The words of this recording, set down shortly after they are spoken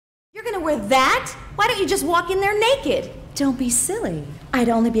gonna wear that? Why don't you just walk in there naked? Don't be silly. I'd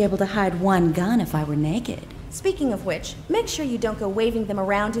only be able to hide one gun if I were naked. Speaking of which, make sure you don't go waving them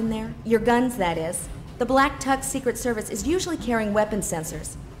around in there. Your guns, that is. The Black Tux Secret Service is usually carrying weapon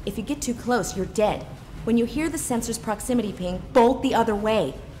sensors. If you get too close, you're dead. When you hear the sensor's proximity ping, bolt the other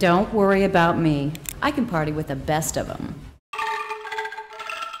way. Don't worry about me. I can party with the best of them.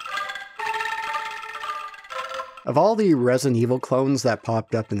 Of all the Resident Evil clones that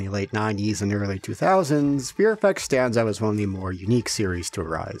popped up in the late 90s and early 2000s, Fear Effect stands out as one of the more unique series to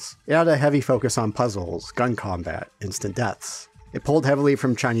arise. It had a heavy focus on puzzles, gun combat, instant deaths. It pulled heavily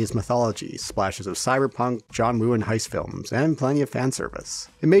from Chinese mythology, splashes of cyberpunk, John Woo and heist films, and plenty of fan service.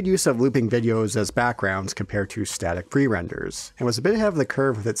 It made use of looping videos as backgrounds compared to static pre-renders, and was a bit ahead of the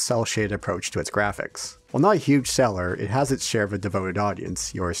curve with its cel-shaded approach to its graphics. While not a huge seller, it has its share of a devoted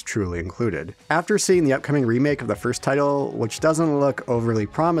audience, yours truly included. After seeing the upcoming remake of the first title, which doesn't look overly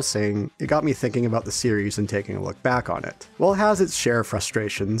promising, it got me thinking about the series and taking a look back on it. While it has its share of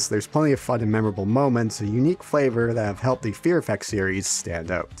frustrations, there's plenty of fun and memorable moments and unique flavor that have helped the Fear Effect series stand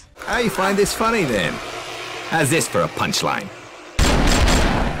out. How you find this funny then? How's this for a punchline?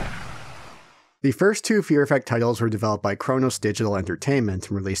 The first two Fear Effect titles were developed by Kronos Digital Entertainment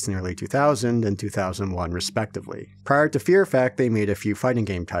and released in early 2000 and 2001 respectively. Prior to Fear Effect, they made a few fighting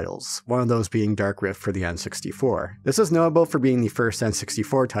game titles, one of those being Dark Rift for the N64. This is notable for being the first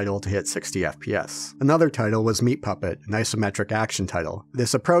N64 title to hit 60 FPS. Another title was Meat Puppet, an isometric action title.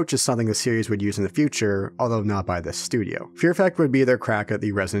 This approach is something the series would use in the future, although not by this studio. Fear Effect would be their crack at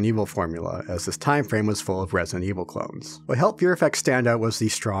the Resident Evil formula, as this time frame was full of Resident Evil clones. What helped Fear Effect stand out was the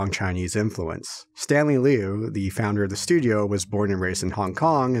strong Chinese influence. Stanley Liu, the founder of the studio, was born and raised in Hong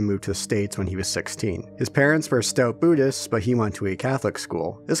Kong and moved to the States when he was 16. His parents were stout Buddhists, but he went to a Catholic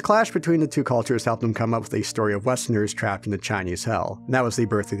school. This clash between the two cultures helped him come up with a story of Westerners trapped in the Chinese hell, and that was the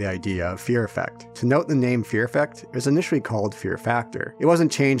birth of the idea of Fear Effect. To note the name Fear Effect, it was initially called Fear Factor. It wasn't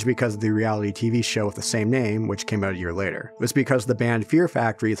changed because of the reality TV show with the same name, which came out a year later. It was because the band Fear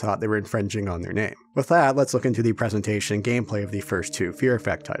Factory thought they were infringing on their name. With that, let's look into the presentation and gameplay of the first two Fear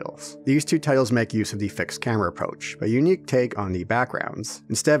Effect titles. These two titles make use of the fixed camera approach, a unique take on the backgrounds.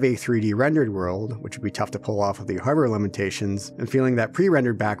 Instead of a 3D rendered world, which would be tough to pull off with the hardware limitations, and feeling that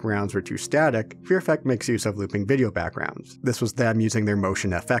pre-rendered backgrounds were too static, Fear Effect makes use of looping video backgrounds. This was them using their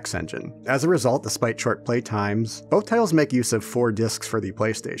Motion FX engine. As a result, despite short play times, both titles make use of 4 discs for the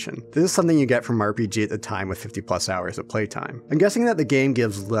PlayStation. This is something you get from RPG at the time with 50 plus hours of playtime. I'm guessing that the game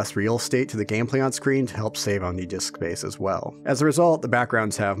gives less real estate to the gameplay on screen to help save on the disk space as well. As a result, the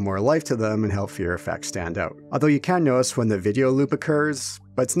backgrounds have more life to them and help Fear Effect stand out. Although you can notice when the video loop occurs,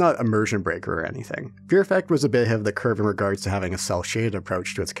 but it's not immersion breaker or anything. Fear Effect was a bit ahead of the curve in regards to having a cel-shaded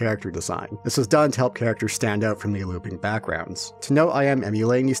approach to its character design. This was done to help characters stand out from the looping backgrounds. To note, I am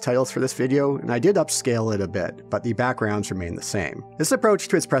emulating these titles for this video, and I did upscale it a bit, but the backgrounds remain the same. This approach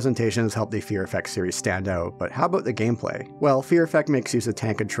to its presentation has helped the Fear Effect series stand out, but how about the gameplay? Well, Fear Effect makes use of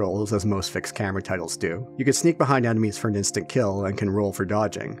tank controls as most fixed camera titles do. You can sneak behind enemies for an instant kill and can roll for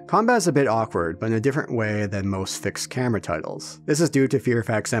dodging. Combat is a bit awkward, but in a different way than most fixed camera titles. This is due to Fear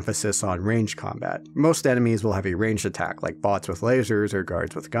Effect's emphasis on ranged combat. Most enemies will have a ranged attack, like bots with lasers or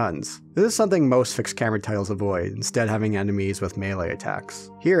guards with guns. This is something most fixed camera titles avoid, instead having enemies with melee attacks.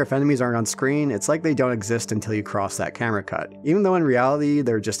 Here, if enemies aren't on screen, it's like they don't exist until you cross that camera cut, even though in reality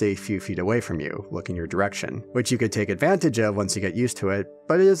they're just a few feet away from you, looking your direction, which you could take advantage of once you get used to it,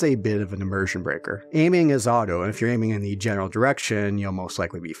 but it is a bit of an immersion breaker. Aiming is auto, and if you're aiming in the general direction, you'll most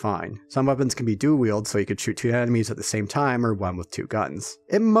likely be fine. Some weapons can be dual wield, so you could shoot 2 enemies at the same time or one with 2 guns.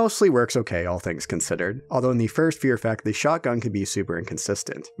 It mostly works okay, all things considered, although in the first Fear Effect, the shotgun could be super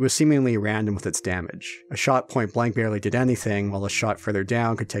inconsistent. It was seemingly random with its damage. A shot point blank barely did anything, while a shot further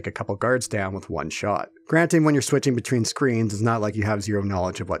down could take a couple guards down with 1 shot. Granted, when you're switching between screens, it's not like you have zero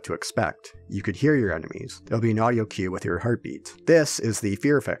knowledge of what to expect. You could hear your enemies. There'll be an audio cue with your heartbeat. This is the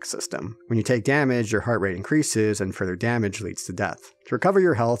Fear Effect system. When you take damage, your heart rate increases, and further damage leads to death. To recover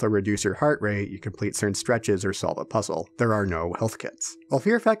your health or reduce your heart rate, you complete certain stretches or solve a puzzle. There are no health kits. While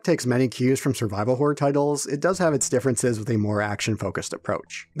Fear Effect takes many cues from survival horror titles, it does have its differences with a more action-focused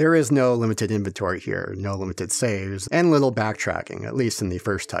approach. There is no limited inventory here, no limited saves, and little backtracking, at least in the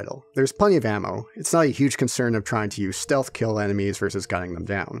first title. There's plenty of ammo. It's not a huge concern of trying to use stealth kill enemies versus gunning them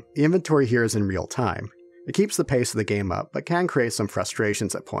down. The inventory here is in real time. It keeps the pace of the game up, but can create some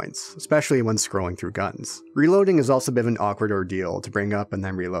frustrations at points, especially when scrolling through guns. Reloading is also a bit of an awkward ordeal to bring up and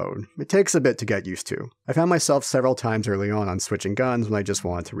then reload. It takes a bit to get used to. I found myself several times early on switching guns when I just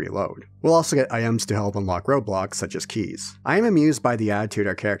wanted to reload. We'll also get items to help unlock roadblocks, such as keys. I am amused by the attitude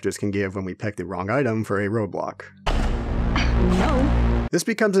our characters can give when we pick the wrong item for a roadblock. No. This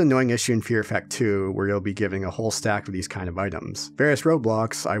becomes an annoying issue in Fear Effect 2, where you'll be given a whole stack of these kind of items. Various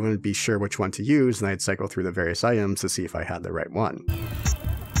roadblocks, I wouldn't be sure which one to use, and I'd cycle through the various items to see if I had the right one.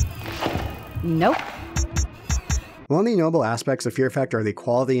 Nope. One of the notable aspects of Fear Effect are the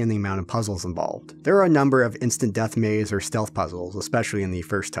quality and the amount of puzzles involved. There are a number of instant death maze or stealth puzzles, especially in the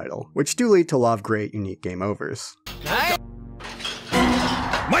first title, which do lead to a lot of great, unique game overs.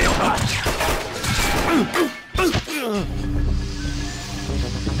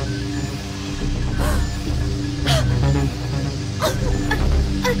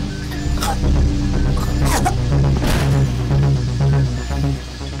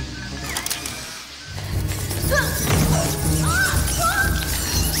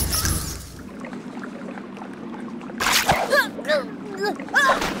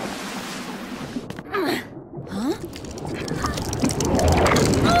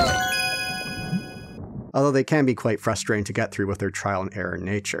 Although they can be quite frustrating to get through with their trial and error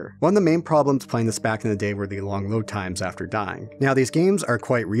nature. One of the main problems playing this back in the day were the long load times after dying. Now these games are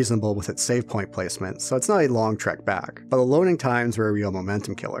quite reasonable with its save point placement, so it's not a long trek back, but the loading times were a real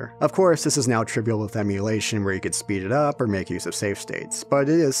momentum killer. Of course, this is now trivial with emulation where you could speed it up or make use of save states, but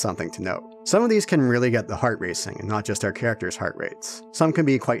it is something to note. Some of these can really get the heart racing, and not just our characters' heart rates. Some can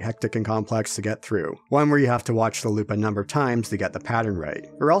be quite hectic and complex to get through, one where you have to watch the loop a number of times to get the pattern right.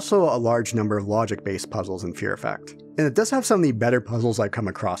 There are also a large number of logic-based puzzles in Fear Effect. And it does have some of the better puzzles I've come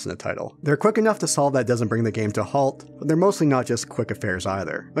across in the title. They're quick enough to solve that doesn't bring the game to a halt, but they're mostly not just quick affairs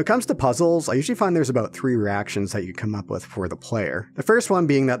either. When it comes to puzzles, I usually find there's about 3 reactions that you come up with for the player. The first one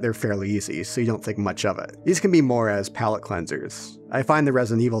being that they're fairly easy, so you don't think much of it. These can be more as palate cleansers. I find the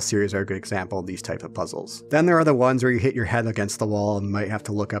Resident Evil series are a good example of these type of puzzles. Then there are the ones where you hit your head against the wall and might have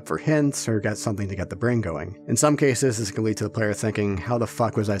to look up for hints or get something to get the brain going. In some cases, this can lead to the player thinking, how the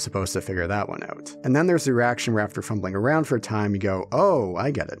fuck was I supposed to figure that one out? And then there's the reaction where after fumbling around for a time, you go, oh,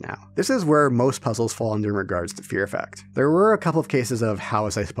 I get it now. This is where most puzzles fall under in regards to Fear Effect. There were a couple of cases of how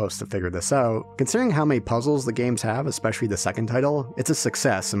was I supposed to figure this out. Considering how many puzzles the games have, especially the second title, it's a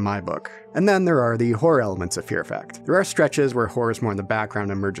success in my book. And then there are the horror elements of Fear Effect. There are stretches where horror is more in the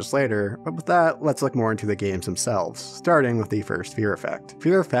background and emerges later, but with that, let's look more into the games themselves, starting with the first Fear Effect.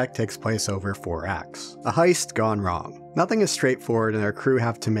 Fear Effect takes place over 4 acts. A heist gone wrong. Nothing is straightforward and our crew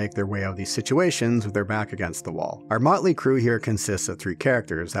have to make their way out of these situations with their back against the wall. Our motley crew here consists of 3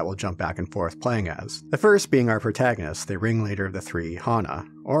 characters that we'll jump back and forth playing as. The first being our protagonist, the ringleader of the 3, Hana,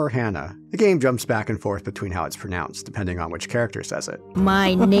 or Hannah. The game jumps back and forth between how it's pronounced, depending on which character says it.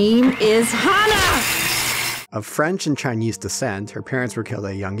 My name is Hana! Of French and Chinese descent, her parents were killed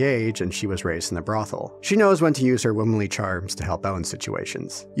at a young age and she was raised in a brothel. She knows when to use her womanly charms to help out in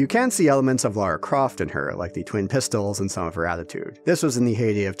situations. You can see elements of Lara Croft in her, like the twin pistols and some of her attitude. This was in the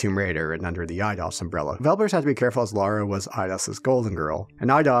heyday of Tomb Raider and under the Eidos umbrella. Developers had to be careful as Lara was Eidos' golden girl, and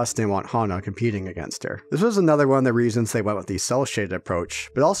Eidos didn't want Hana competing against her. This was another one of the reasons they went with the cel-shaded approach,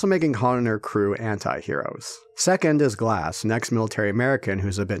 but also making Hana and her crew anti-heroes. Second is Glass, an ex-military American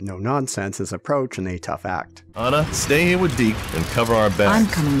who's a bit no-nonsense his approach in a tough act. Anna, stay here with Deke and cover our backs. I'm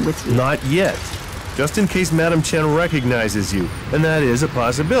coming with you. Not yet. Just in case Madame Chen recognizes you, and that is a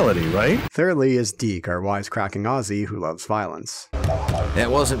possibility, right? Thirdly is Deke, our wisecracking Aussie who loves violence. That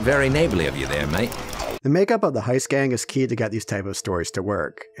wasn't very neighborly of you there, mate. The makeup of the heist gang is key to get these type of stories to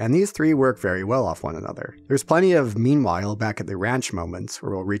work, and these 3 work very well off one another. There's plenty of meanwhile back at the ranch moments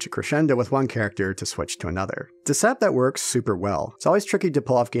where we'll reach a crescendo with one character to switch to another. It's a setup that works super well. It's always tricky to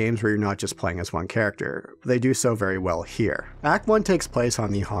pull off games where you're not just playing as one character, but they do so very well here. Act 1 takes place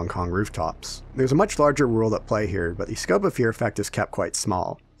on the Hong Kong rooftops. There's a much larger world at play here, but the scope of Fear Effect is kept quite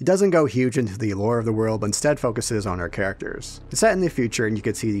small. It doesn't go huge into the lore of the world, but instead focuses on our characters. It's set in the future and you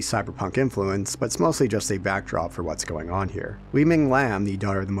can see the cyberpunk influence, but it's mostly just a backdrop for what's going on here. Wei Ming Lam, the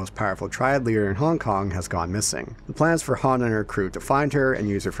daughter of the most powerful triad leader in Hong Kong, has gone missing. The plan is for Han and her crew to find her and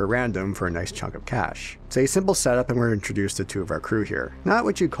use her for random for a nice chunk of cash. It's a simple setup and we're introduced to 2 of our crew here. Not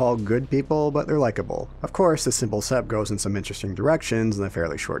what you call good people, but they're likable. Of course, this simple setup goes in some interesting directions in a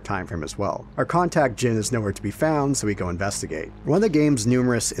fairly short time frame as well. Our contact Jin is nowhere to be found, so we go investigate. One of the game's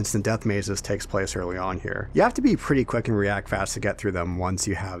numerous instant death mazes takes place early on here. You have to be pretty quick and react fast to get through them once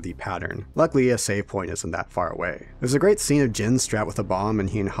you have the pattern. Luckily, a save point isn't that far away. There's a great scene of Jin strapped with a bomb and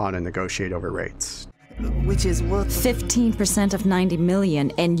he and Hana negotiate over rates. Which is worth 15% of 90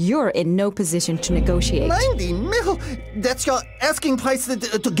 million, and you're in no position to negotiate. 90 mil? That's your asking price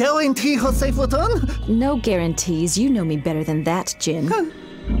to guarantee her safe return? No guarantees. You know me better than that, Jin.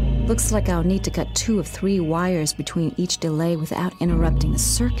 Looks like I'll need to cut 2 of 3 wires between each delay without interrupting the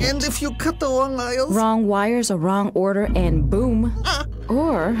circuit. And if you cut the wrong aisles? Wrong wires, a wrong order, and boom.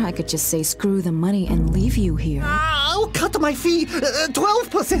 Or I could just say screw the money and leave you here. I'll cut my fee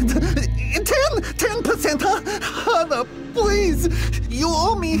 12%, 10%, Hana, please, you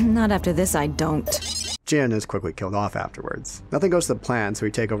owe me. Not after this, I don't. Jin is quickly killed off afterwards. Nothing goes to plan, so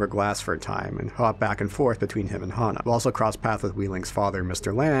we take over Glass for a time and hop back and forth between him and Hana. We'll also cross paths with Weiling's father,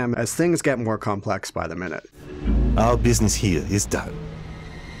 Mr. Lamb, as things get more complex by the minute. Our business here is done.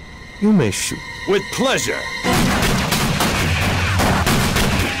 You may shoot. With pleasure!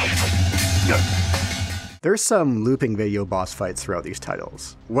 There's some looping video boss fights throughout these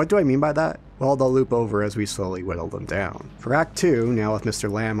titles. What do I mean by that? Well, they'll loop over as we slowly whittle them down. For Act 2, now with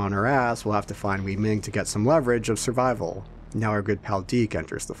Mr. Lamb on our ass, we'll have to find Wei Ming to get some leverage of survival. Now our good pal Deke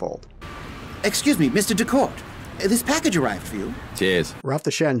enters the fold. Excuse me, Mr. DeCourt. This package arrived for you. Cheers. We're off to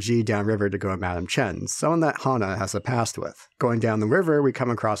Shanji downriver to go to Madame Chen's, someone that Hana has a past with. Going down the river, we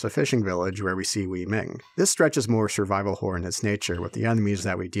come across a fishing village where we see Wei Ming. This stretch is more survival horror in its nature with the enemies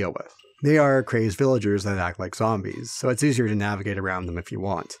that we deal with. They are crazed villagers that act like zombies, so it's easier to navigate around them if you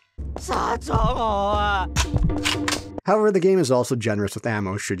want. However, the game is also generous with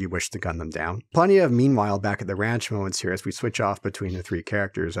ammo should you wish to gun them down. Plenty of meanwhile back at the ranch moments here as we switch off between the 3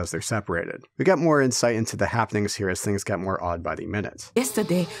 characters as they're separated. We get more insight into the happenings here as things get more odd by the minute.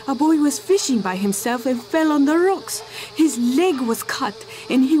 Yesterday, a boy was fishing by himself and fell on the rocks. His leg was cut,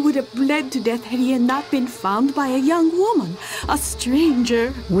 and he would have bled to death had he not been found by a young woman, a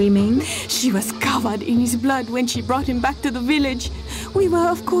stranger. Wei Ming? She was covered in his blood when she brought him back to the village. We were,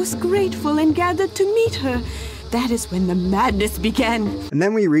 of course, grateful and gathered to meet her. That is when the madness began. And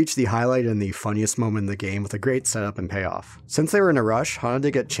then we reach the highlight and the funniest moment in the game with a great setup and payoff. Since they were in a rush, Hana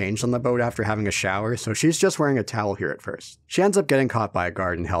did get changed on the boat after having a shower, so she's just wearing a towel here at first. She ends up getting caught by a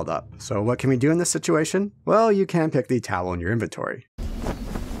guard and held up. So what can we do in this situation? Well, you can pick the towel in your inventory.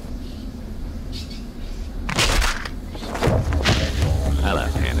 Hello,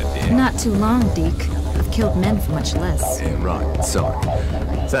 Hannah, dear. Not too long, Deke. I've killed men for much less. Yeah, right. Sorry.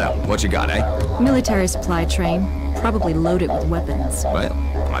 So, what you got, eh? Military supply train, probably loaded with weapons. Well,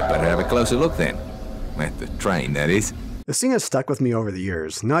 might better have a closer look then. At the train, that is. The scene has stuck with me over the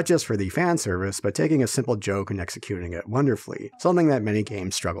years, not just for the fan service, but taking a simple joke and executing it wonderfully, something that many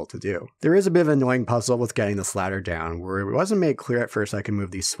games struggle to do. There is a bit of an annoying puzzle with getting this ladder down, where it wasn't made clear at first I can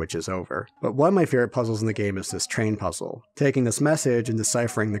move these switches over. But one of my favorite puzzles in the game is this train puzzle, taking this message and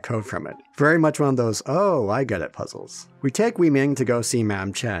deciphering the code from it. Very much one of those, oh, I get it puzzles. We take Wei Ming to go see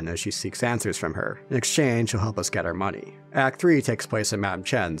Madame Chen as she seeks answers from her. In exchange, she'll help us get our money. Act 3 takes place at Madame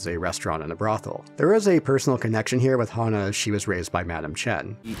Chen's, a restaurant and a brothel. There is a personal connection here with Hana as she was raised by Madame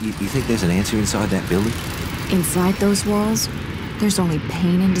Chen. You think there's an answer inside that building? Inside those walls, there's only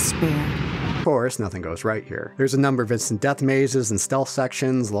pain and despair. Of course, nothing goes right here. There's a number of instant death mazes and stealth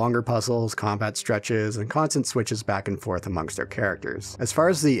sections, longer puzzles, combat stretches, and constant switches back and forth amongst our characters. As far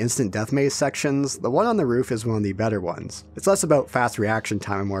as the instant death maze sections, the one on the roof is one of the better ones. It's less about fast reaction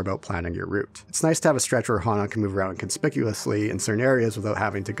time and more about planning your route. It's nice to have a stretch where Hana can move around conspicuously in certain areas without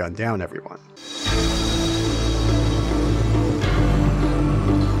having to gun down everyone.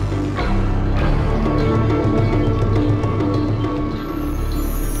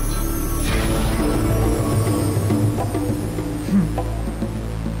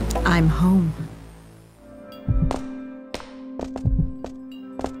 I'm home.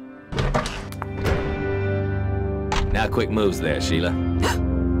 Now quick moves there, Sheila.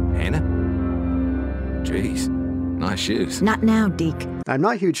 Hannah? Jeez, nice shoes. Not now, Deke. I'm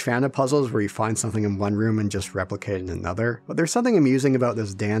not a huge fan of puzzles where you find something in one room and just replicate it in another, but there's something amusing about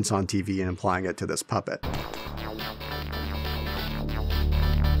this dance on TV and applying it to this puppet.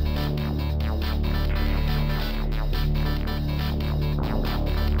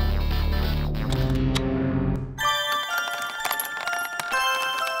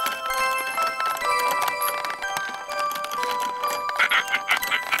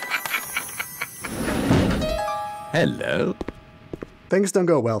 Hello. Things don't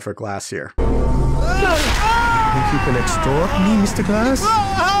go well for Glass here. Think you can extort me, Mr. Glass?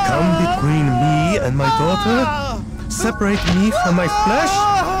 Come between me and my daughter? Separate me from my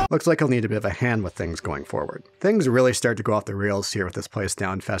flesh? Looks like he'll need a bit of a hand with things going forward. Things really start to go off the rails here with this place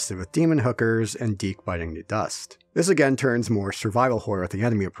now infested with demon hookers and Deke biting the dust. This again turns more survival horror with the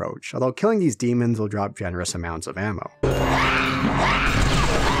enemy approach, although killing these demons will drop generous amounts of ammo.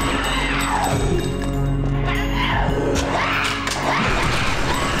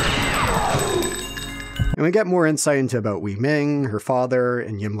 And we we get more insight into about Wei Ming, her father,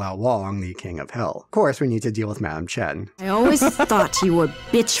 and Yimlao Wang, the King of Hell. Of course, we need to deal with Madame Chen. I always thought you were a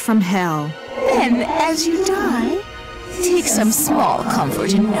bitch from hell. Then, as you die, take some small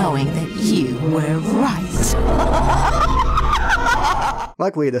comfort in knowing that you were right.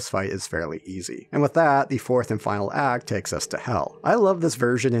 Luckily, this fight is fairly easy. And with that, the fourth and final act takes us to Hell. I love this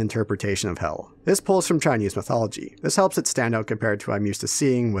version and interpretation of Hell. This pulls from Chinese mythology. This helps it stand out compared to what I'm used to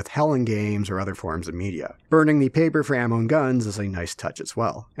seeing with Hell in games or other forms of media. Burning the paper for ammo and guns is a nice touch as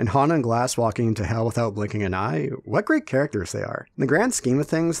well. And Hana and Glass walking into Hell without blinking an eye, what great characters they are. In the grand scheme of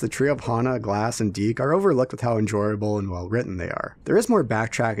things, the trio of Hana, Glass, and Deke are overlooked with how enjoyable and well written they are. There is more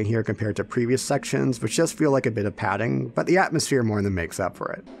backtracking here compared to previous sections, which just feel like a bit of padding, but the atmosphere more than makes up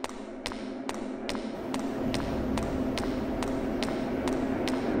for it.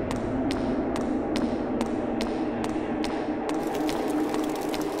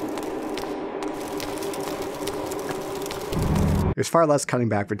 There's far less cutting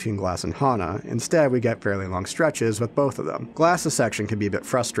back between Glass and Hana. Instead, we get fairly long stretches with both of them. Glass's section can be a bit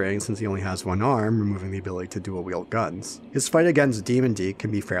frustrating since he only has one arm, removing the ability to dual-wield guns. His fight against Demon Deke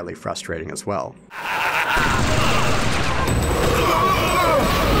can be fairly frustrating as well.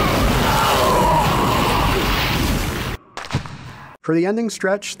 For the ending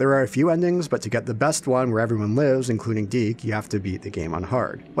stretch, there are a few endings, but to get the best one where everyone lives, including Deke, you have to beat the game on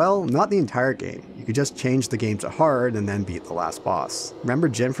hard. Well, not the entire game. You could just change the game to hard and then beat the last boss. Remember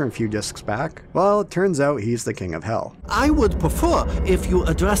Jin from a few discs back? Well, it turns out he's the King of Hell. I would prefer if you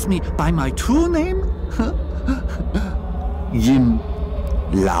address me by my true name. Yim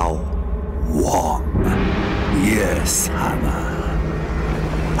Lao Wang. Yes, Hana.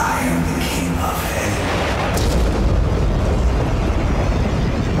 I am the King of Hell.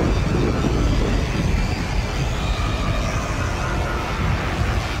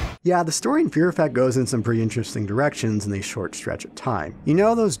 Yeah, the story in Fear Effect goes in some pretty interesting directions in a short stretch of time. You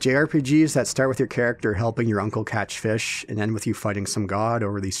know those JRPGs that start with your character helping your uncle catch fish and end with you fighting some god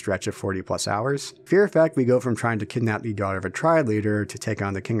over the stretch of 40 plus hours? Fear Effect, we go from trying to kidnap the daughter of a triad leader to take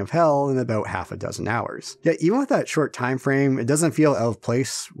on the King of Hell in about half a dozen hours. Yet even with that short time frame, it doesn't feel out of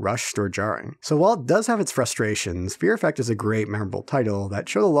place, rushed, or jarring. So while it does have its frustrations, Fear Effect is a great memorable title that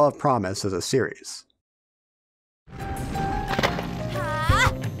showed a lot of promise as a series.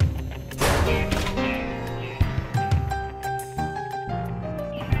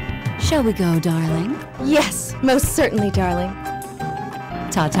 Shall we go, darling? Yes, most certainly, darling.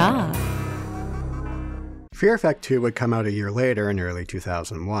 Ta-ta. Fear Effect 2 would come out a year later in early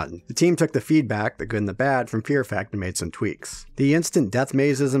 2001. The team took the feedback, the good and the bad, from Fear Effect and made some tweaks. The instant death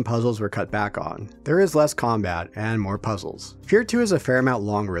mazes and puzzles were cut back on. There is less combat and more puzzles. Fear 2 is a fair amount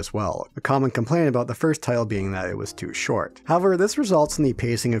longer as well, a common complaint about the first title being that it was too short. However, this results in the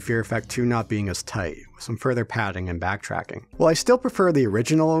pacing of Fear Effect 2 not being as tight, with some further padding and backtracking. While I still prefer the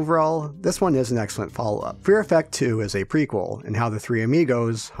original overall, this one is an excellent follow-up. Fear Effect 2 is a prequel, and how the three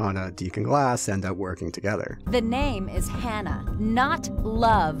amigos, Hana, Deke, and Glass, end up working together. The name is Hannah, not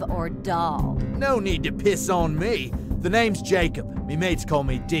Love or Doll. No need to piss on me. The name's Jacob. Me mates call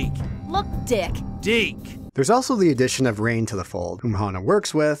me Deke. Look, Dick. Deke. There's also the addition of Rain to the fold, whom Hana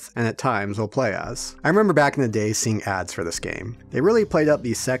works with, and at times will play as. I remember back in the day seeing ads for this game. They really played up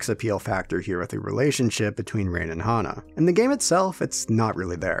the sex appeal factor here with the relationship between Rain and Hana. In the game itself, it's not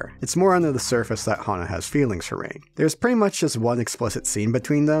really there. It's more under the surface that Hana has feelings for Rain. There's pretty much just one explicit scene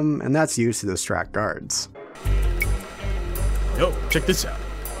between them, and that's used to distract guards. Yo, check this out.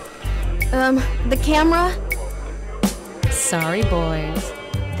 The camera? Sorry, boys.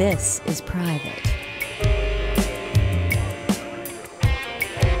 This is private.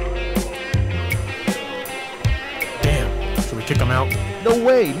 Damn, should we kick him out? No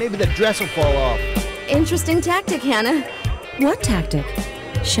way, maybe the dress will fall off. Interesting tactic, Hannah. What tactic?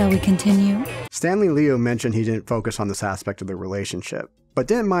 Shall we continue? Stanley Leo mentioned he didn't focus on this aspect of the relationship, but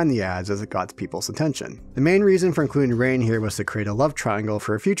didn't mind the ads as it got people's attention. The main reason for including Rain here was to create a love triangle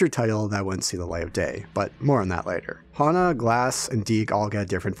for a future title that wouldn't see the light of day, but more on that later. Hana, Glass, and Deke all get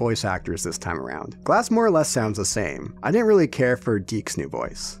different voice actors this time around. Glass more or less sounds the same. I didn't really care for Deke's new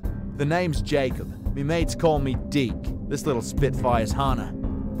voice. The name's Jacob. Me mates call me Deke. This little spitfire's Hana.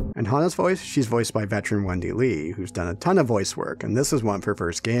 And Hana's voice? She's voiced by veteran Wendy Lee, who's done a ton of voice work, and this is one of her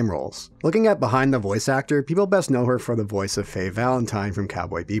first game roles. Looking at behind the voice actor, people best know her for the voice of Faye Valentine from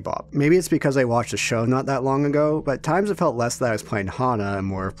Cowboy Bebop. Maybe it's because I watched the show not that long ago, but at times it felt less that I was playing Hana and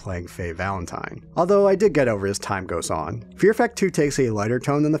more of playing Faye Valentine. Although I did get over as time goes on. Fear Effect 2 takes a lighter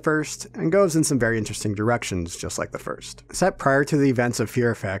tone than the first, and goes in some very interesting directions just like the first. Set prior to the events of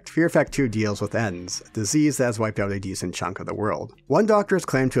Fear Effect 2 deals with ENDS, a disease that has wiped out a decent chunk of the world. One doctor has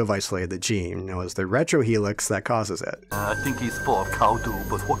claimed to have have isolated the gene, known as the retrohelix that causes it. I think he's full of cow do,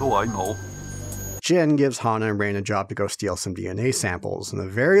 but what do I know? Jin gives Hana and Rain a job to go steal some DNA samples, and a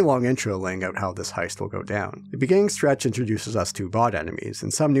very long intro laying out how this heist will go down. The beginning stretch introduces us to bot enemies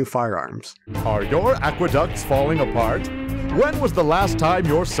and some new firearms. Are your aqueducts falling apart? When was the last time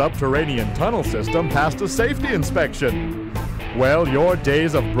your subterranean tunnel system passed a safety inspection? Well, your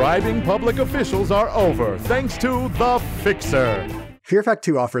days of bribing public officials are over, thanks to the Fixer. Fear Effect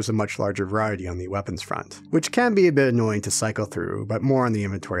 2 offers a much larger variety on the weapons front, which can be a bit annoying to cycle through, but more on the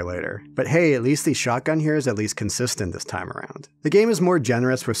inventory later. But hey, at least the shotgun here is at least consistent this time around. The game is more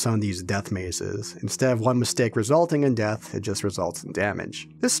generous with some of these death mazes. Instead of one mistake resulting in death, it just results in damage.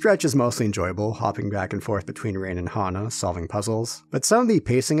 This stretch is mostly enjoyable, hopping back and forth between Rain and Hana, solving puzzles. But some of the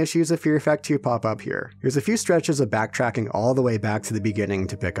pacing issues of Fear Effect 2 pop up here. There's a few stretches of backtracking all the way back to the beginning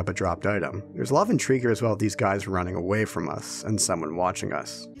to pick up a dropped item. There's a lot of intrigue here as well with these guys running away from us, and someone watching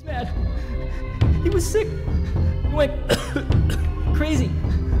us. He's mad. He was sick. He went crazy.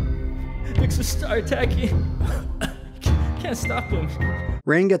 Fixers start attacking. Can't stop him.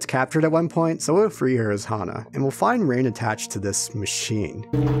 Rain gets captured at one point, so we'll free her as Hana, and we'll find Rain attached to this machine.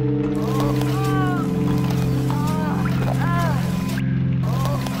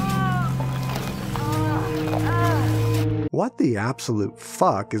 What the absolute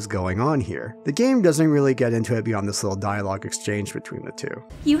fuck is going on here? The game doesn't really get into it beyond this little dialogue exchange between the two.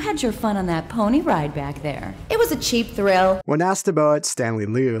 You had your fun on that pony ride back there. It was a cheap thrill. When asked about it, Stanley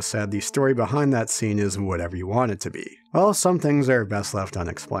Liu said the story behind that scene is whatever you want it to be. Well, some things are best left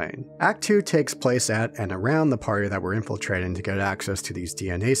unexplained. Act 2 takes place at and around the party that we're infiltrating to get access to these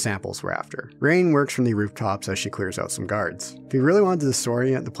DNA samples we're after. Rain works from the rooftops as she clears out some guards. If you really wanted to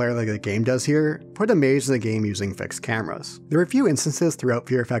disorient the player like the game does here, put a maze in the game using fixed cameras. There were a few instances throughout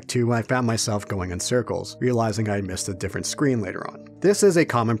Fear Effect 2 when I found myself going in circles, realizing I had missed a different screen later on. This is a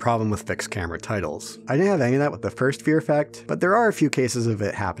common problem with fixed camera titles. I didn't have any of that with the first Fear Effect, but there are a few cases of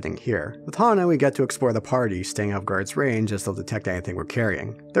it happening here. With Hana, we get to explore the party, staying out of guards' range as they'll detect anything we're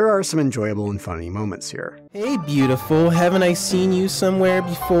carrying. There are some enjoyable and funny moments here. Hey beautiful, haven't I seen you somewhere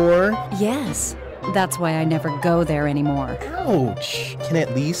before? Yes. That's why I never go there anymore. Ouch. Can I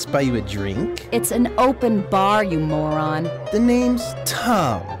at least buy you a drink? It's an open bar, you moron. The name's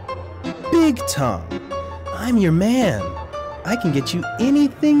Tom. Big Tom. I'm your man. I can get you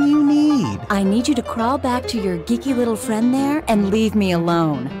anything you need. I need you to crawl back to your geeky little friend there and leave me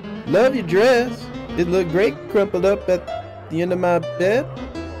alone. Love your dress. It looked great crumpled up at the end of my bed.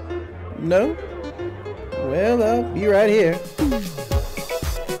 No? Well, I'll be right here.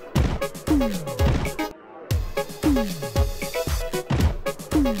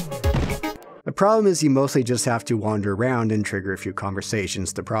 The problem is you mostly just have to wander around and trigger a few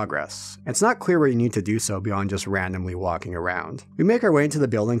conversations to progress. It's not clear where you need to do so beyond just randomly walking around. We make our way into the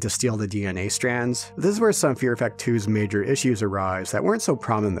building to steal the DNA strands. This is where some Fear Effect 2's major issues arise that weren't so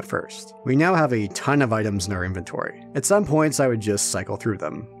prominent at first. We now have a ton of items in our inventory. At some points I would just cycle through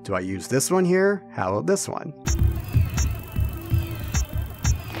them. Do I use this one here? How about this one?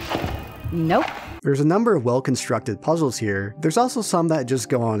 Nope. There's a number of well-constructed puzzles here. There's also some that just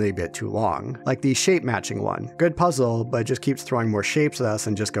go on a bit too long, like the shape matching one. Good puzzle, but it just keeps throwing more shapes at us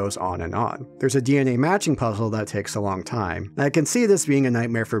and just goes on and on. There's a DNA matching puzzle that takes a long time. And I can see this being a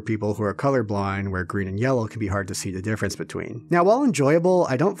nightmare for people who are colorblind, where green and yellow can be hard to see the difference between. Now, while enjoyable,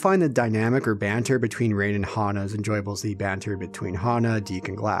 I don't find the dynamic or banter between Rain and Hana as enjoyable as the banter between Hana, Deke,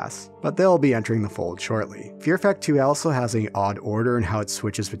 and Glass, but they'll be entering the fold shortly. Fear Effect 2 also has an odd order in how it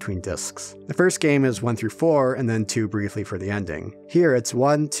switches between discs. The first game is 1 through 4, and then 2 briefly for the ending. Here it's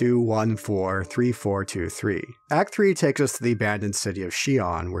 1, 2, 1, 4, 3, 4, 2, 3. Act 3 takes us to the abandoned city of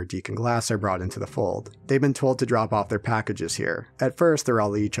Xi'an, where Deke and Glass are brought into the fold. They've been told to drop off their packages here. At first, they're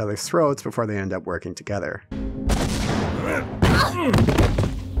all at each other's throats before they end up working together.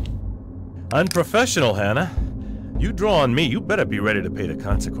 Unprofessional, Hannah. You draw on me, you better be ready to pay the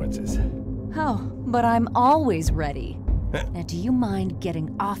consequences. Oh, but I'm always ready. Now, do you mind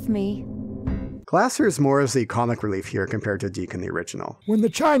getting off me? Glass serves more as the comic relief here compared to Deke in the original. When the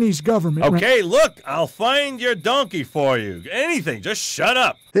Chinese government... Okay, look, I'll find your donkey for you. Anything, just shut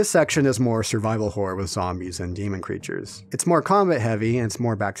up. This section is more survival horror with zombies and demon creatures. It's more combat heavy, and it's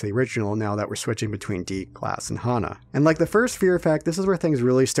more back to the original now that we're switching between Deke, Glass, and Hana. And like the first Fear Effect, this is where things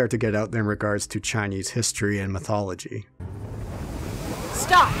really start to get out there in regards to Chinese history and mythology.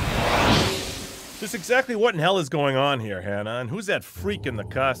 Stop! Just exactly what in hell is going on here, Hannah, and who's that freak in the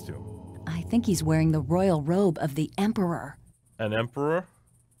costume? I think he's wearing the royal robe of the emperor. An emperor?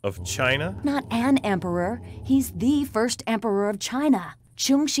 Of China? Not an emperor. He's the first emperor of China,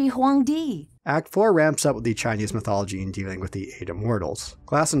 Chung Shi Huangdi. Act 4 ramps up with the Chinese mythology and dealing with the 8 immortals.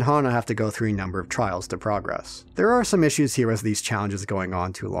 Glass and Hana have to go through a number of trials to progress. There are some issues here with these challenges going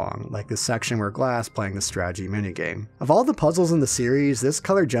on too long, like this section where Glass playing the strategy minigame. Of all the puzzles in the series, this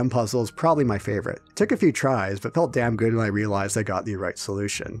color gem puzzle is probably my favorite. It took a few tries, but felt damn good when I realized I got the right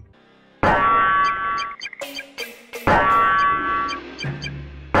solution.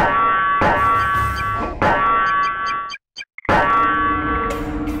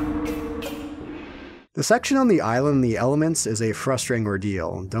 The section on the island and the elements is a frustrating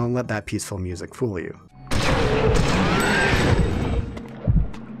ordeal. Don't let that peaceful music fool you.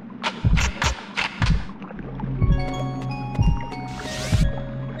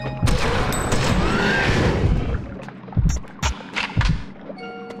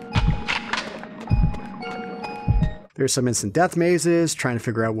 There's some instant death mazes, trying to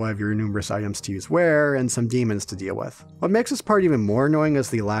figure out what of your numerous items to use where, and some demons to deal with. What makes this part even more annoying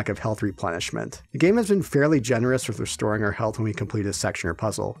is the lack of health replenishment. The game has been fairly generous with restoring our health when we complete a section or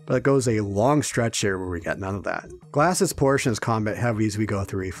puzzle, but it goes a long stretch here where we get none of that. Glass's portion is combat heavy as we go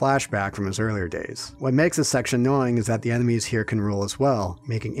through a flashback from his earlier days. What makes this section annoying is that the enemies here can rule as well,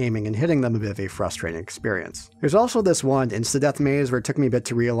 making aiming and hitting them a bit of a frustrating experience. There's also this one insta-death maze where it took me a bit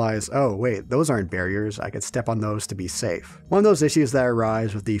to realize, oh wait, those aren't barriers, I could step on those to be safe. One of those issues that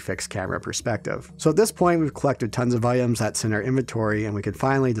arise with the fixed camera perspective. So at this point we've collected tons of items that's in our inventory and we can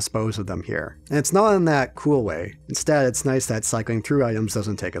finally dispose of them here. And it's not in that cool way. Instead, it's nice that cycling through items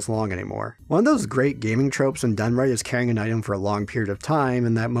doesn't take as long anymore. One of those great gaming tropes when done right is carrying an item for a long period of time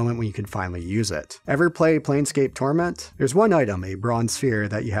and that moment when you can finally use it. Ever play Planescape Torment? There's one item, a bronze sphere,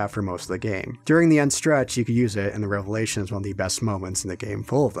 that you have for most of the game. During the end stretch you could use it and the revelation is one of the best moments in the game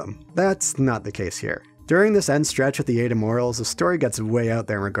full of them. That's not the case here. During this end stretch with the 8 Immortals, the story gets way out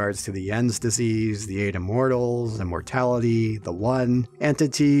there in regards to the End's disease, the 8 Immortals, immortality, the One,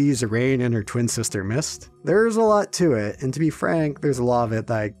 entities, Rain and her twin sister Mist. There's a lot to it, and to be frank, there's a lot of it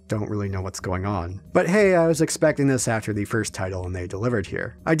that I don't really know what's going on. But hey, I was expecting this after the first title and they delivered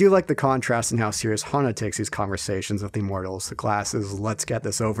here. I do like the contrast in how serious Hana takes these conversations with the Immortals to Glass's let's get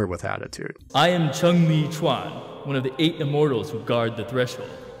this over with attitude. I am Chungmi Chuan, one of the 8 Immortals who guard the threshold.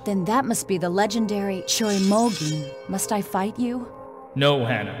 Then that must be the legendary Choi Mogin. Must I fight you? No,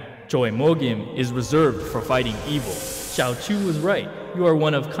 Hannah. Choi Mogin is reserved for fighting evil. Xiao Chu was right. You are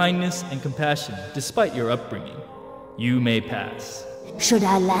one of kindness and compassion, despite your upbringing. You may pass. Should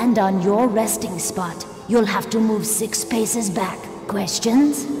I land on your resting spot, you'll have to move 6 paces back.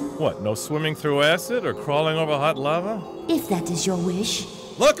 Questions? What, no swimming through acid or crawling over hot lava? If that is your wish.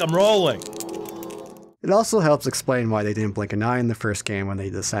 Look, I'm rolling! It also helps explain why they didn't blink an eye in the first game when they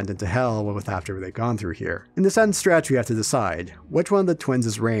descended to hell with after they've gone through here. In this end stretch we have to decide, which one of the twins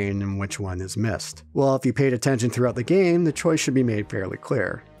is Rain and which one is Mist. Well, if you paid attention throughout the game, the choice should be made fairly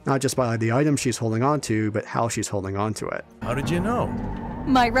clear. Not just by the item she's holding onto, but how she's holding onto it. How did you know?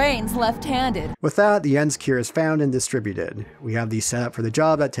 My Rain's left-handed. With that, the End's cure is found and distributed. We have the setup for the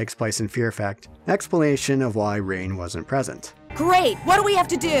job that takes place in Fear Effect, an explanation of why Rain wasn't present. Great! What do we have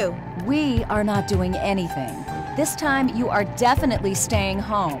to do? We are not doing anything. This time, you are definitely staying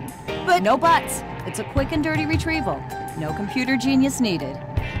home. But no buts. It's a quick and dirty retrieval. No computer genius needed.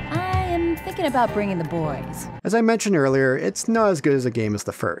 I am thinking about bringing the boys. As I mentioned earlier, it's not as good as a game as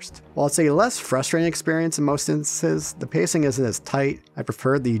the first. While it's a less frustrating experience in most instances, the pacing isn't as tight. I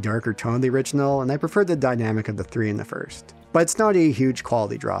preferred the darker tone of the original, and I preferred the dynamic of the 3 in the first. But it's not a huge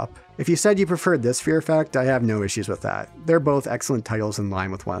quality drop. If you said you preferred this Fear Effect, I have no issues with that. They're both excellent titles in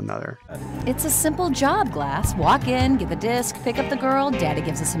line with one another. It's a simple job, Glass. Walk in, get the disc, pick up the girl, Daddy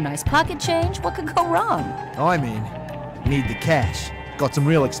gives us some nice pocket change. What could go wrong? I mean, need the cash. Got some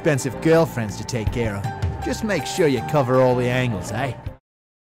real expensive girlfriends to take care of. Just make sure you cover all the angles, eh?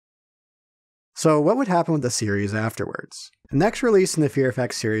 So what would happen with the series afterwards? The next release in the Fear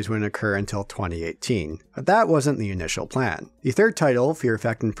Effect series wouldn't occur until 2018, but that wasn't the initial plan. The third title, Fear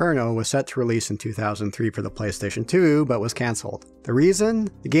Effect Inferno, was set to release in 2003 for the PlayStation 2, but was cancelled. The reason?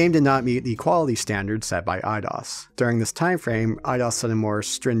 The game did not meet the quality standards set by IDOS. During this time frame, IDOS set a more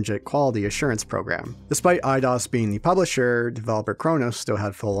stringent quality assurance program. Despite IDOS being the publisher, developer Kronos still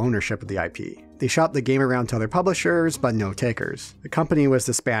had full ownership of the IP. They shopped the game around to other publishers, but no takers. The company was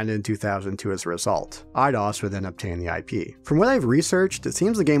disbanded in 2002 as a result. IDOS would then obtain the IP. From what I've researched, it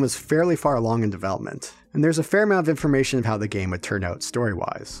seems the game was fairly far along in development. and there's a fair amount of information of how the game would turn out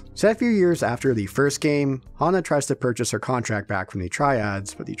story-wise. Set a few years after the first game, Hana tries to purchase her contract back from the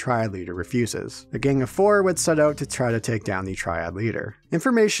Triads, but the Triad leader refuses. A gang of 4 would set out to try to take down the Triad leader.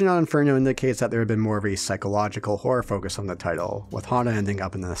 Information on Inferno indicates that there had been more of a psychological horror focus on the title, with Hana ending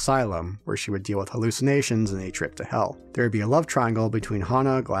up in an asylum, where she would deal with hallucinations and a trip to hell. There would be a love triangle between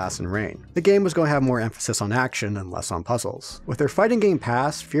Hana, Glass, and Rain. The game was going to have more emphasis on action and less on puzzles. With their fighting game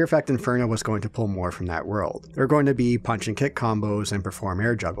pass, Fear Effect Inferno was going to pull more from that world. There were going to be punch and kick combos and perform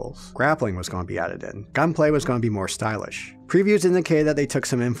air juggles. Grappling was going to be added in. Gunplay was going to be more stylish. Previews indicate that they took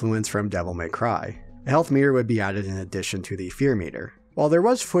some influence from Devil May Cry. A health meter would be added in addition to the fear meter. While there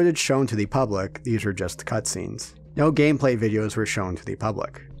was footage shown to the public, these were just cutscenes. No gameplay videos were shown to the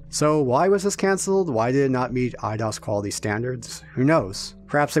public. So why was this cancelled? Why did it not meet IDOS quality standards? Who knows?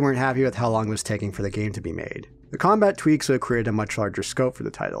 Perhaps they weren't happy with how long it was taking for the game to be made. The combat tweaks would have created a much larger scope for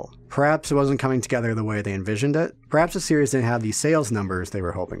the title. Perhaps it wasn't coming together the way they envisioned it. Perhaps the series didn't have the sales numbers they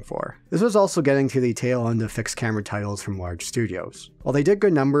were hoping for. This was also getting to the tail end of fixed camera titles from large studios. While they did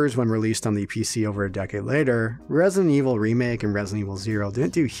good numbers when released on the PC over a decade later, Resident Evil Remake and Resident Evil 0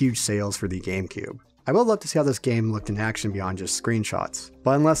 didn't do huge sales for the GameCube. I would love to see how this game looked in action beyond just screenshots,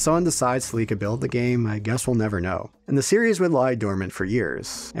 but unless someone decides to leak a build of the game, I guess we'll never know. And the series would lie dormant for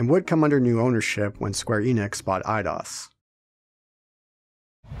years, and would come under new ownership when Square Enix bought IDOS.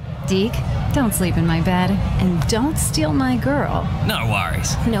 Deke, don't sleep in my bed, and don't steal my girl. No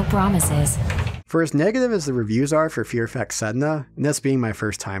worries. No promises. For as negative as the reviews are for Fear Effect Sedna, and this being my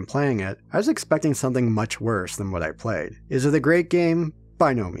first time playing it, I was expecting something much worse than what I played. Is it a great game?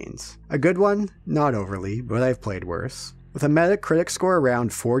 By no means. A good one? Not overly, but I've played worse. With a Metacritic score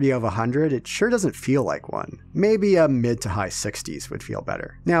around 40 of 100, it sure doesn't feel like one. Maybe a mid to high 60s would feel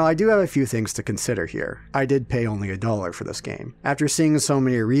better. Now, I do have a few things to consider here. I did pay only $1 for this game. After seeing so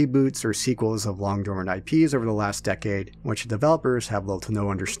many reboots or sequels of long-dormant IPs over the last decade, in which the developers have little to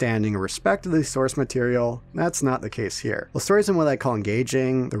no understanding or respect of the source material, that's not the case here. The story isn't what I call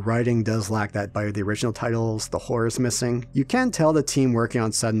engaging, the writing does lack that bite of the original titles, the horror is missing. You can tell the team working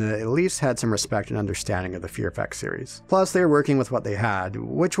on Sedna at least had some respect and understanding of the Fear Effect series. Plus, they were working with what they had,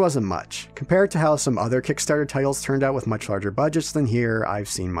 which wasn't much. Compared to how some other Kickstarter titles turned out with much larger budgets than here, I've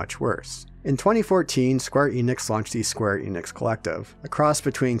seen much worse. In 2014, Square Enix launched the Square Enix Collective. A cross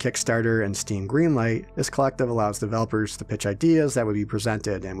between Kickstarter and Steam Greenlight, this collective allows developers to pitch ideas that would be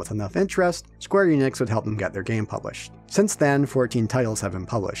presented, and with enough interest, Square Enix would help them get their game published. Since then, 14 titles have been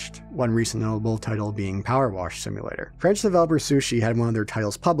published, one recent notable title being Power Wash Simulator. French developer Sushi had one of their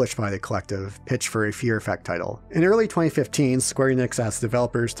titles published by the collective pitch for a Fear Effect title. In early 2015, Square Enix asked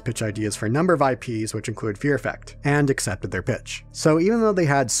developers to pitch ideas for a number of IPs which include Fear Effect, and accepted their pitch. So even though they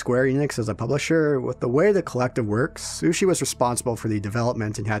had Square Enix as a publisher, with the way the collective works, Sushi was responsible for the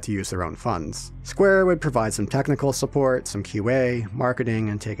development and had to use their own funds. Square would provide some technical support, some QA, marketing,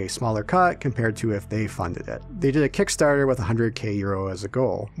 and take a smaller cut compared to if they funded it. They did a Kickstarter with €100K as a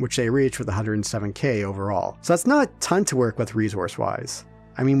goal, which they reached with €107K overall. So that's not a ton to work with resource-wise.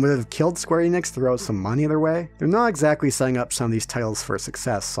 I mean, would it have killed Square Enix to throw some money their way? They're not exactly setting up some of these titles for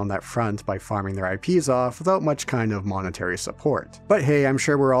success on that front by farming their IPs off without much kind of monetary support. But hey, I'm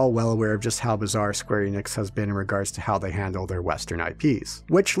sure we're all well aware of just how bizarre Square Enix has been in regards to how they handle their Western IPs.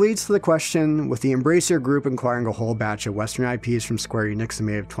 Which leads to the question, with the Embracer Group acquiring a whole batch of Western IPs from Square Enix in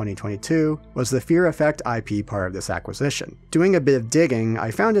May of 2022, was the Fear Effect IP part of this acquisition? Doing a bit of digging, I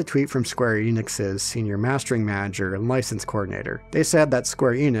found a tweet from Square Enix's senior mastering manager and license coordinator. They said that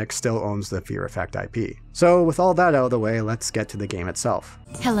Square Enix still owns the Fear Effect IP. So with all that out of the way, let's get to the game itself.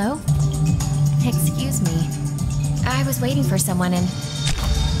 Hello? Excuse me. I was waiting for someone and...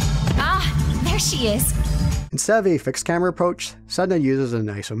 Ah, there she is! Instead of a fixed camera approach, Sedna uses an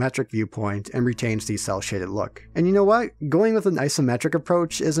isometric viewpoint and retains the cel-shaded look. And you know what? Going with an isometric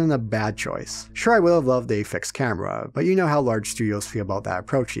approach isn't a bad choice. Sure, I would have loved a fixed camera, but you know how large studios feel about that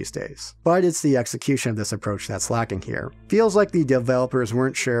approach these days. But it's the execution of this approach that's lacking here. Feels like the developers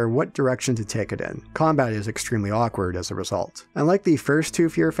weren't sure what direction to take it in. Combat is extremely awkward as a result. Unlike the first two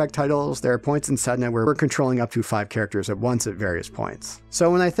Fear Effect titles, there are points in Sedna where we're controlling up to 5 characters at once at various points. So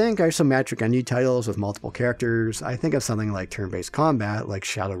when I think isometric indie titles with multiple characters, I think of something like turn-based combat like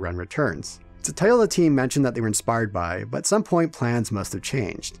Shadowrun Returns. It's a title the team mentioned that they were inspired by, but at some point plans must have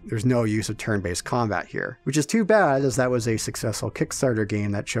changed. There's no use of turn-based combat here, which is too bad as that was a successful Kickstarter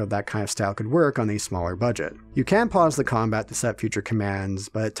game that showed that kind of style could work on a smaller budget. You can pause the combat to set future commands,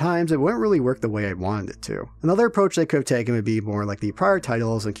 but at times it wouldn't really work the way I wanted it to. Another approach they could have taken would be more like the prior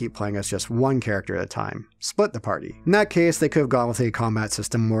titles and keep playing as just one character at a time. Split the party. In that case, they could have gone with a combat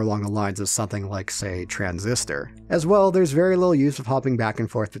system more along the lines of something like, say, Transistor. As well, there's very little use of hopping back and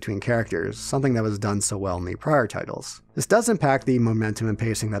forth between characters, something that was done so well in the prior titles. This does impact the momentum and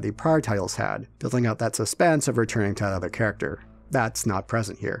pacing that the prior titles had, building out that suspense of returning to that other character. That's not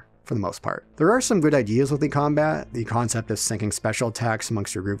present here, for the most part. There are some good ideas with the combat, the concept of syncing special attacks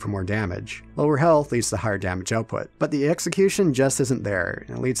amongst your group for more damage. Lower health leads to higher damage output, but the execution just isn't there,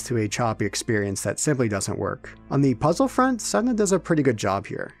 and it leads to a choppy experience that simply doesn't work. On the puzzle front, Sedna does a pretty good job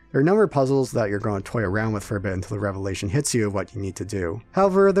here. There are a number of puzzles that you're going to toy around with for a bit until the revelation hits you of what you need to do.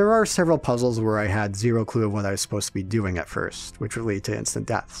 However, there are several puzzles where I had zero clue of what I was supposed to be doing at first, which would lead to instant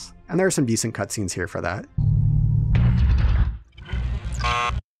deaths. And there are some decent cutscenes here for that.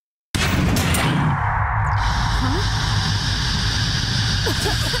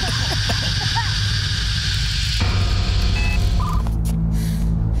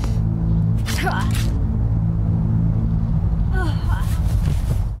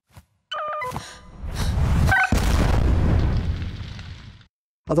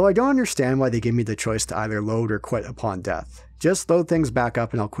 Although I don't understand why they gave me the choice to either load or quit upon death. Just load things back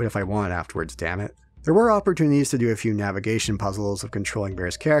up and I'll quit if I want afterwards, damn it. There were opportunities to do a few navigation puzzles of controlling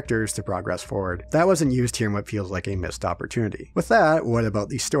various characters to progress forward. That wasn't used here in what feels like a missed opportunity. With that, what about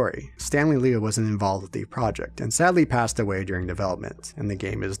the story? Stanley Liu wasn't involved with the project, and sadly passed away during development, and the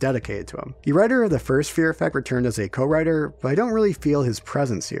game is dedicated to him. The writer of the first Fear Effect returned as a co-writer, but I don't really feel his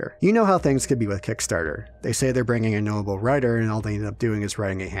presence here. You know how things could be with Kickstarter. They say they're bringing a notable writer, and all they end up doing is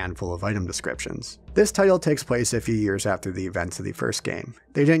writing a handful of item descriptions. This title takes place a few years after the events of the first game.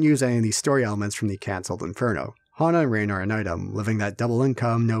 They didn't use any of the story elements from the cancelled Inferno. Hana and Rain are an item, living that double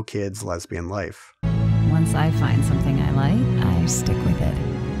income, no kids, lesbian life. Once I find something I like, I stick with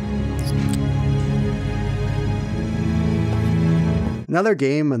it. Another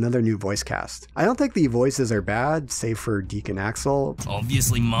game, another new voice cast. I don't think the voices are bad, save for Deacon Axel.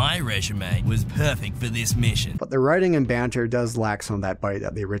 Obviously my resume was perfect for this mission. But the writing and banter does lack some of that bite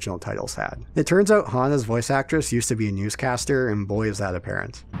that the original titles had. It turns out Hana's voice actress used to be a newscaster, and boy is that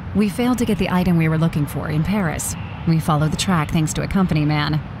apparent. We failed to get the item we were looking for in Paris. We followed the track thanks to a company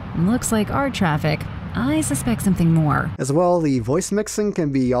man. Looks like our traffic. I suspect something more. As well, the voice mixing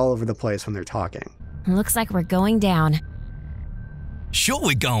can be all over the place when they're talking. Looks like we're going down. Sure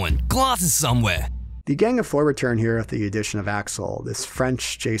we're going. Glasses somewhere. The Gang of Four return here with the addition of Axel, this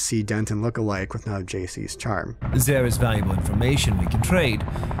French J.C. Denton lookalike with none of J.C.'s charm. There is valuable information we can trade.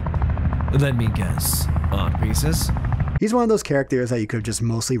 Let me guess. Art pieces? He's one of those characters that you could just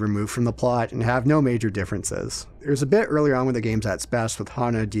mostly remove from the plot and have no major differences. There's a bit earlier on when the game's at its best with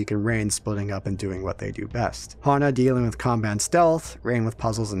Hana, Deke, and Rain splitting up and doing what they do best. Hana dealing with combat and stealth, Rain with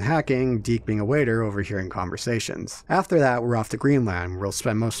puzzles and hacking, Deke being a waiter overhearing conversations. After that, we're off to Greenland, where we'll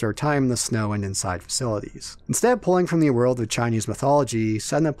spend most of our time in the snow and inside facilities. Instead of pulling from the world of Chinese mythology,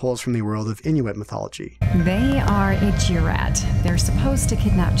 Sedna pulls from the world of Inuit mythology. They are a Jirat. They're supposed to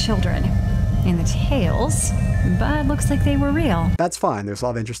kidnap children. In the tales, but looks like they were real. That's fine, there's a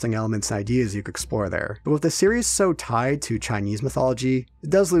lot of interesting elements and ideas you could explore there. But with the series so tied to Chinese mythology,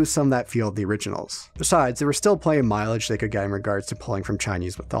 it does lose some of that feel of the originals. Besides, there was still plenty of mileage they could get in regards to pulling from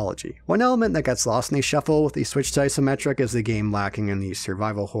Chinese mythology. One element that gets lost in the shuffle with the switch to isometric is the game lacking in the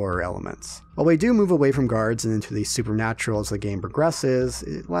survival horror elements. While we do move away from guards and into the supernatural as the game progresses,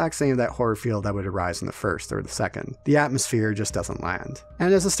 it lacks any of that horror feel that would arise in the first or the second. The atmosphere just doesn't land.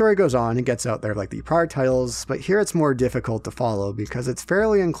 And as the story goes on, it gets out there like the prior titles, but here it's more difficult to follow because it's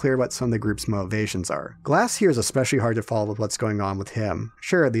fairly unclear what some of the group's motivations are. Glass here is especially hard to follow with what's going on with him.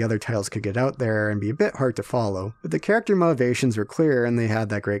 Sure, the other titles could get out there and be a bit hard to follow, but the character motivations were clear and they had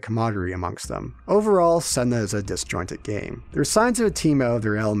that great camaraderie amongst them. Overall, Sedna is a disjointed game. There's signs of a team out of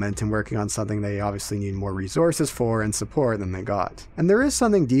their element and working on something they obviously need more resources for and support than they got. And there is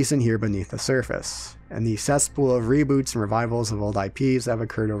something decent here beneath the surface. And the cesspool of reboots and revivals of old IPs that have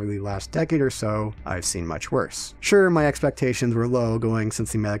occurred over the last decade or so, I've seen much worse. Sure, my expectations were low going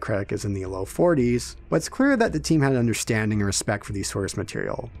since the Metacritic is in the low 40s, but it's clear that the team had an understanding and respect for the source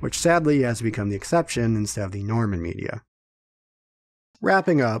material, which sadly has become the exception instead of the norm in media.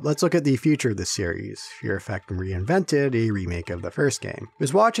 Wrapping up, let's look at the future of the series. Fear Effect Reinvented, a remake of the first game. It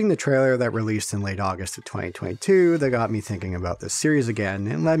was watching the trailer that released in late August of 2022 that got me thinking about this series again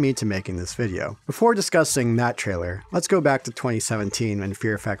and led me to making this video. Before discussing that trailer, let's go back to 2017 when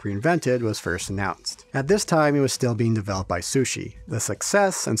Fear Effect Reinvented was first announced. At this time, it was still being developed by Sushi. The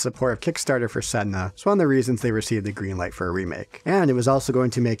success and support of Kickstarter for Sedna was one of the reasons they received the green light for a remake. And it was also going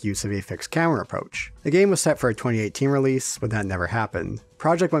to make use of a fixed camera approach. The game was set for a 2018 release, but that never happened. The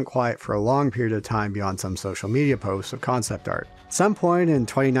project went quiet for a long period of time beyond some social media posts of concept art. At some point in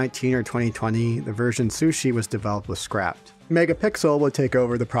 2019 or 2020, the version Sushi was developed was scrapped. Megapixel would take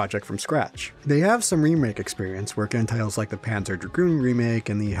over the project from scratch. They have some remake experience working on titles like the Panzer Dragoon remake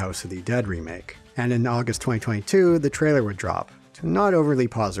and the House of the Dead remake. And in August 2022, the trailer would drop. To not overly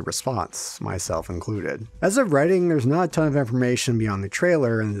positive response, myself included. As of writing, there's not a ton of information beyond the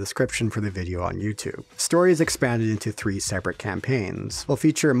trailer and the description for the video on YouTube. The story is expanded into 3 separate campaigns. Will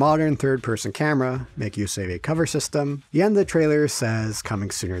feature a modern third-person camera, make use of a cover system. The end of the trailer says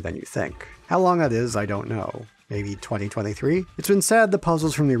coming sooner than you think. How long that is, I don't know. Maybe 2023? It's been said the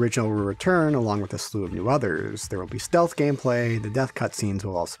puzzles from the original will return along with a slew of new others. There will be stealth gameplay, the death cutscenes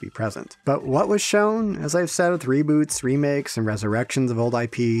will also be present. But what was shown, as I've said with reboots, remakes, and resurrections of old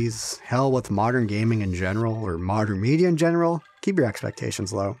IPs, hell with modern gaming in general, or modern media in general, keep your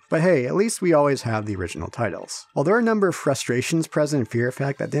expectations low. But hey, at least we always have the original titles. While there are a number of frustrations present in Fear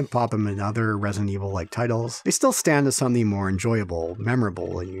Effect that didn't pop up in other Resident Evil-like titles, they still stand as some of the more enjoyable,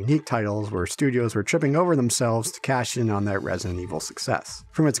 memorable, and unique titles where studios were tripping over themselves to cash in on that Resident Evil success.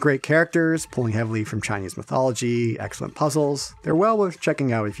 From its great characters, pulling heavily from Chinese mythology, excellent puzzles, they're well worth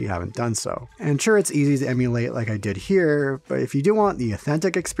checking out if you haven't done so. And sure, it's easy to emulate like I did here, but if you do want the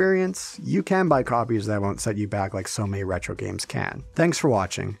authentic experience, you can buy copies that won't set you back like so many retro games can. Thanks for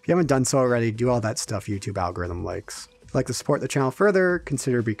watching. If you haven't done so already, do all that stuff YouTube algorithm likes. If you'd like to support the channel further,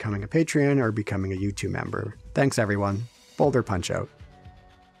 consider becoming a Patreon or becoming a YouTube member. Thanks everyone. Boulder Punch out.